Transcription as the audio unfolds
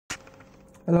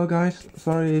Hello guys,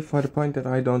 sorry for the point that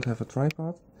I don't have a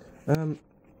tripod. I'm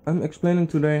explaining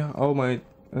today how my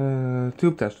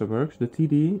tube tester works, the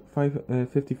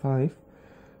TD-55,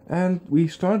 and we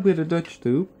start with a Dutch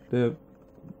tube, the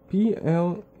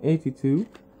PL82,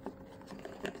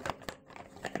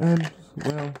 and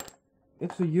well,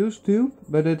 it's a used tube,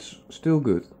 but it's still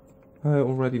good. I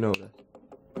already know that.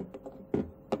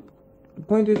 The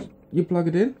point is, you plug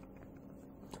it in,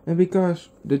 and because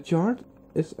the chart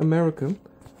is American,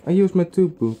 I use my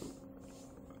tube book.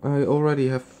 I already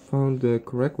have found the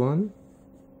correct one.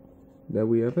 There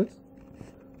we have it.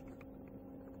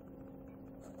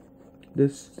 The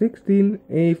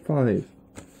 16A5.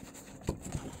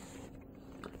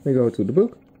 We go to the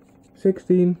book.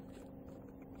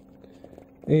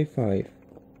 16A5.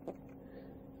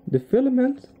 The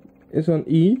filament is on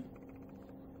E.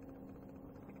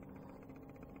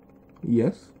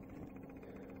 Yes.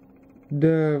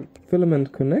 The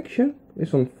filament connection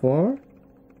is on 4.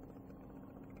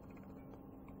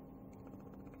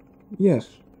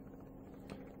 Yes.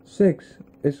 6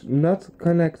 is not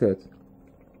connected.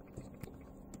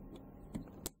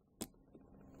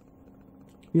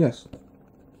 Yes.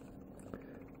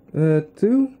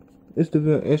 2 is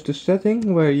the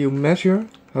setting where you measure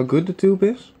how good the tube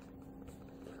is.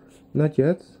 Not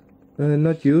yet.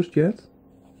 Not used yet.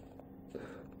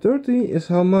 30 is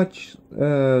how much,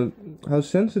 how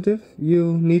sensitive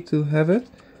you need to have it,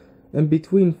 and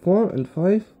between 4 and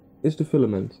 5 is the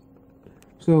filament.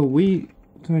 So we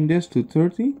turn this to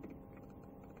 30,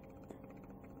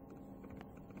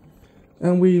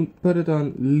 and we put it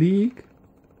on leak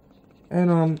and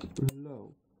on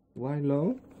low. Why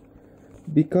low?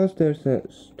 Because there's a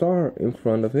star in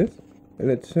front of it, and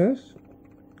it says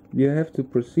you have to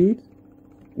proceed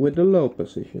with the low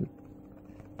position.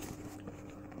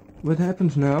 What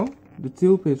happens now? The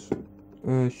tube is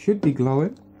should be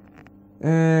glowing,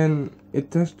 and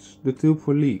it tests the tube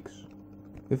for leaks.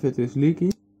 If it is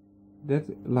leaky, that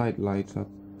light lights up.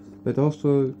 But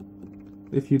also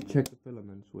if you check the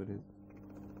filaments with it.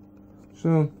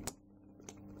 So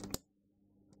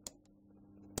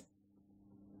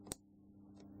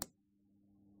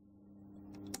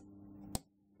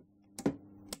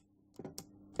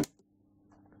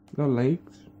no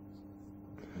leaks.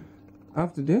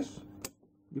 After this,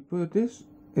 you put this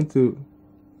into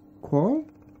qual,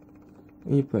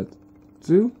 and you put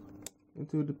 2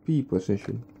 into the P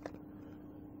position.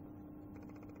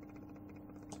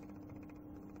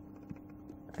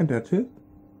 And that's it.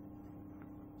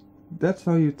 That's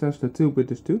how you test the tube with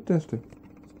this tube tester.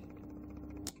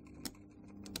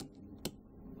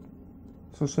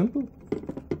 So simple.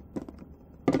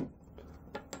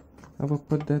 I will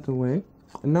put that away.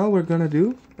 And now we're gonna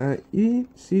do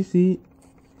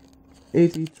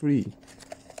ECC83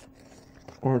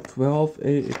 or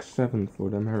 12AX7 for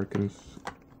the Americans.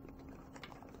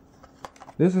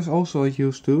 This is also a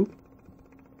used tube.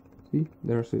 See,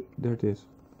 there it is.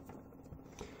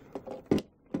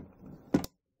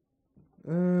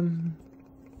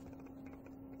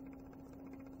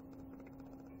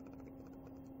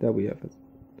 There we have it.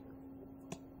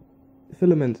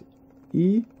 Filament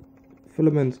E.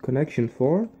 Filament connection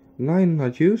 4, 9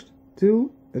 not used,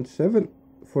 2 and 7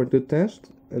 for the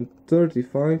test, and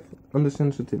 35 on the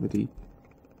sensitivity.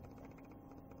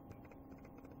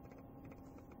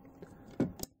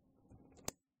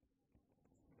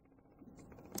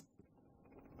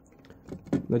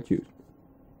 Not used.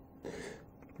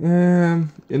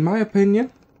 In my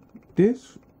opinion, the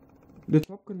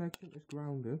top connection is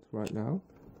grounded right now.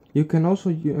 You can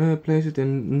also place it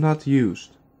in not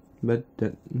used, but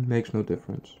that makes no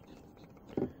difference.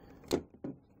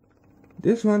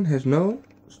 This one has no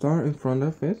star in front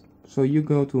of it, so you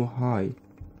go to high.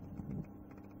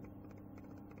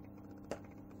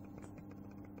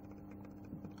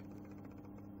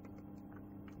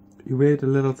 You wait a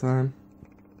little time.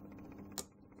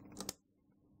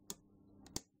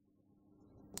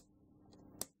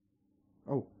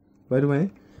 Oh, by the way,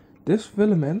 this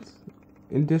filament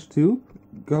in this tube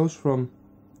goes from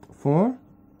 4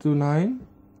 to 9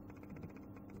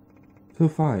 to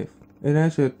 5. It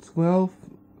has a 12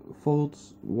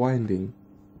 volts winding.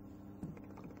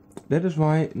 That is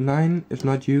why 9 is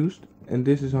not used and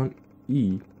this is on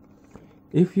E.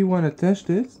 If you want to test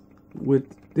it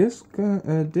with this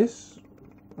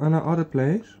on another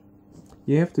place,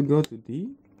 you have to go to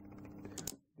D,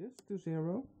 this to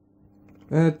 0,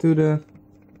 to the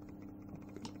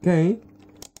K,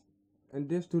 and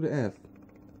this to the F.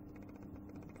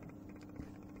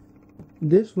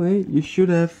 This way you should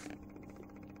have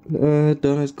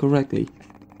done it correctly.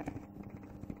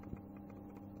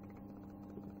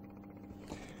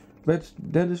 But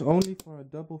that is only for a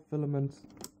double filament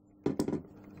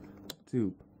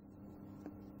tube.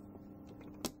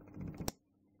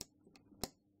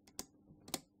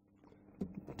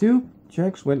 Tube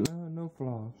checks with no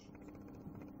flaws.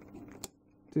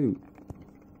 Tube.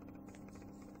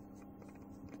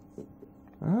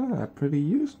 Ah, pretty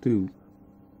used to.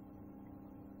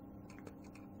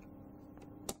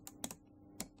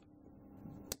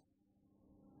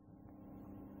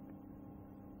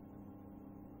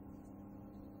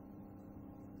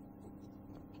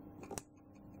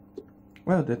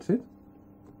 Well, that's it.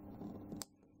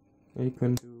 And you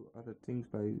can do other things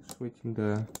by switching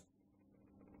the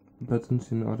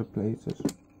buttons in other places.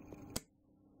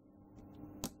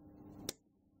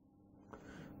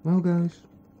 Well guys,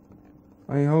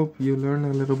 I hope you learn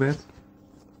a little bit.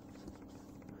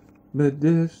 But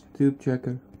this tube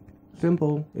checker,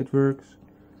 simple, it works.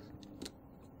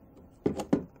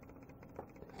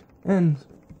 And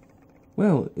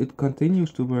well, it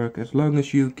continues to work as long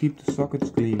as you keep the sockets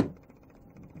clean.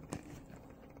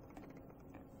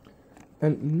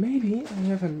 And maybe I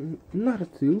have another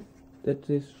tube that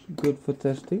is good for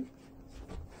testing.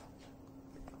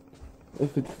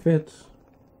 If it fits.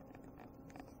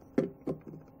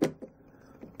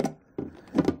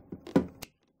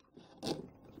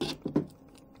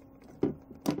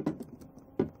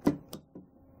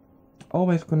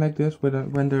 Always connect this with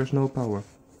when there's no power.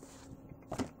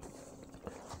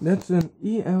 That's an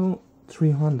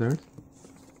EL300.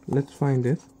 Let's find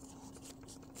it.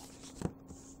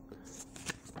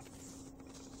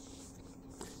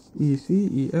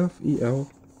 EC, EF,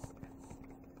 EL.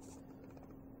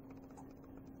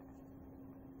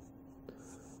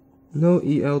 No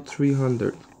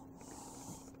EL300.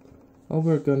 How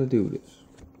we're gonna do this?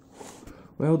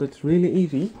 Well, that's really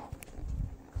easy.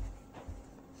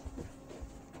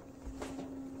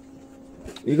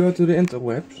 You go to the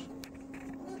interwebs.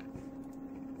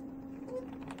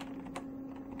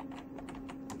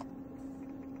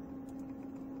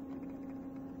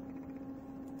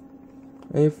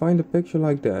 And you find a picture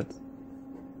like that.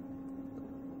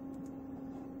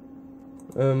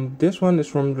 This one is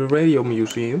from the Radio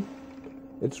Museum.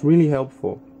 It's really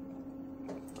helpful.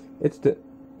 It's the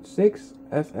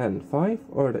 6FN5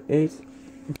 or the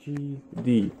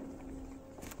 8GD.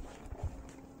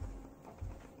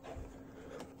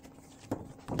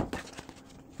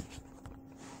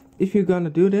 If you're gonna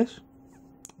do this,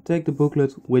 take the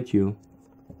booklet with you.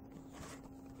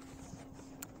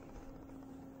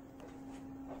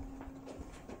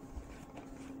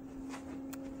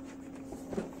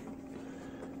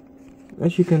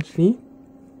 As you can see,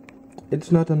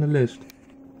 it's not on the list.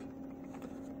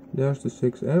 There's the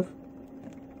 6F.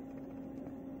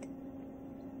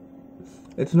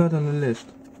 It's not on the list.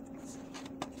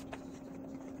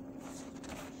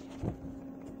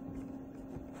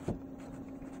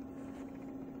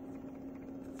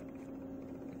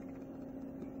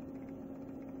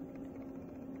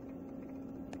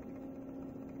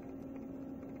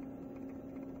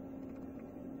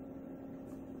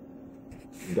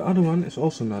 The other one is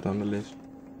also not on the list.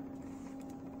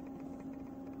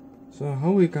 So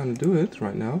how we gonna do it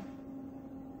right now?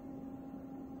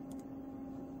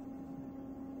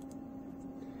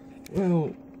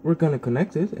 Well, we're gonna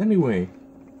connect it anyway,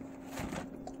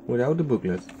 without the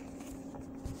booklet.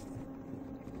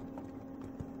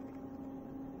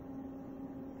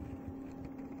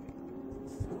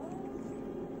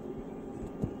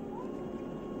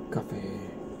 Coffee.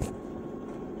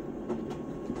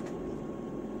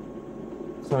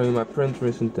 Sorry, my printer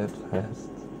isn't that fast.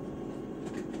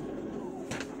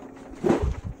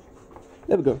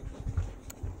 There we go.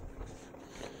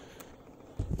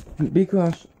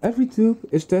 Because every tube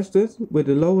is tested with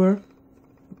a lower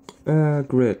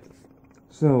grid.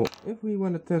 So if we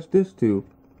want to test this tube,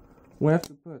 we have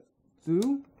to put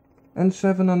 2 and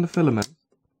 7 on the filament.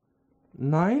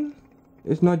 9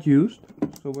 is not used,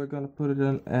 so we're gonna put it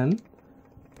in N.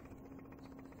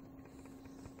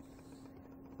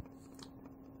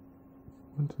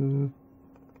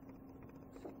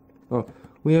 Oh,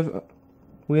 we have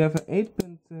an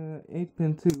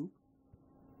 8-pin tube.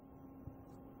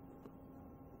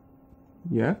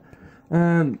 Yeah,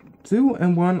 2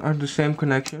 and 1 are the same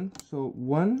connection, so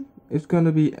 1 is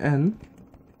gonna be N.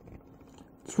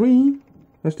 3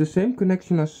 has the same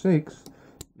connection as 6.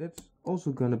 That's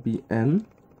also gonna be N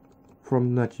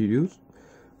from not used.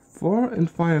 4 and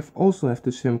 5 also have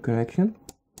the same connection.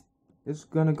 It's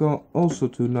gonna go also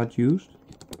to not used.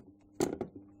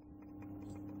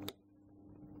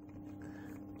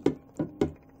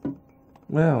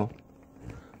 Well,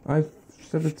 I've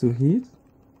set it to heat.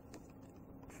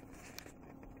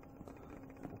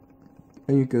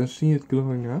 and you can see it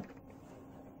glowing up.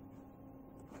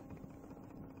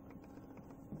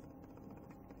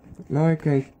 Now I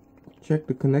can check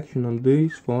the connection on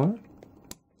these four.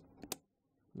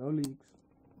 No leaks.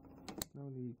 No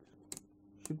leaks.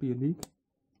 Should be a leak.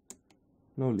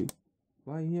 No leak.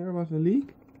 Why here was a leak?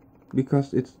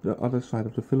 Because it's the other side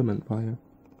of the filament wire.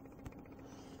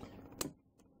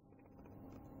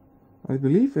 I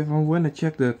believe if I want to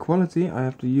check the quality, I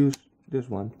have to use this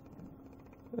one.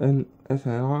 And as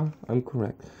I are, I'm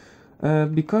correct.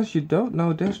 Because you don't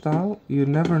know this style, you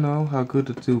never know how good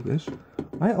the tube is.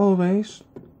 I always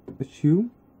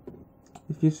assume,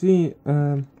 if you see,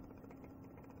 I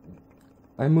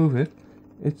move it,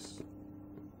 it's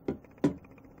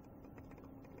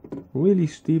really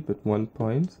steep at one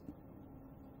point.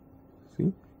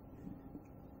 See?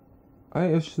 I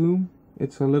assume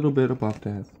it's a little bit above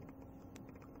that.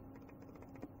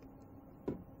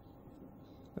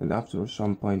 And after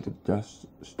some point it just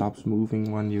stops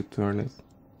moving when you turn it.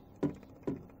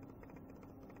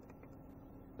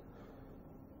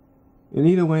 In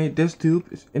either way, this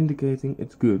tube is indicating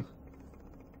it's good.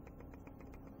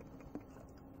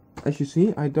 As you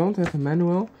see, I don't have a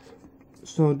manual,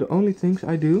 so the only things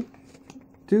I do,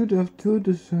 two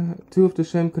of the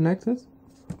same connected,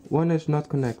 one is not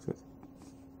connected.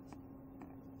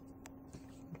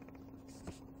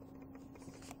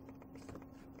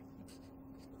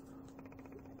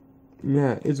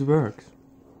 Yeah, it works.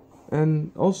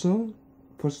 And also,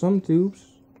 for some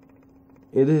tubes,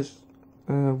 it is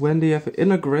when they have an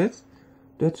inner grid,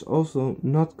 that's also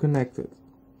not connected.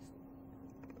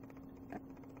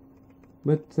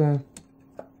 But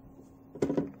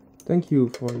thank you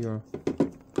for your,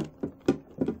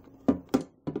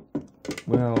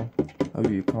 well, how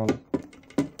do you call it?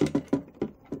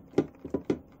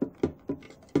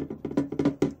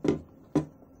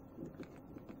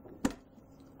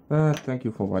 Thank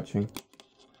you for watching.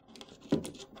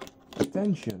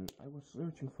 Attention! I was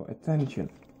searching for attention.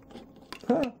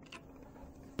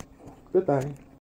 Goodbye.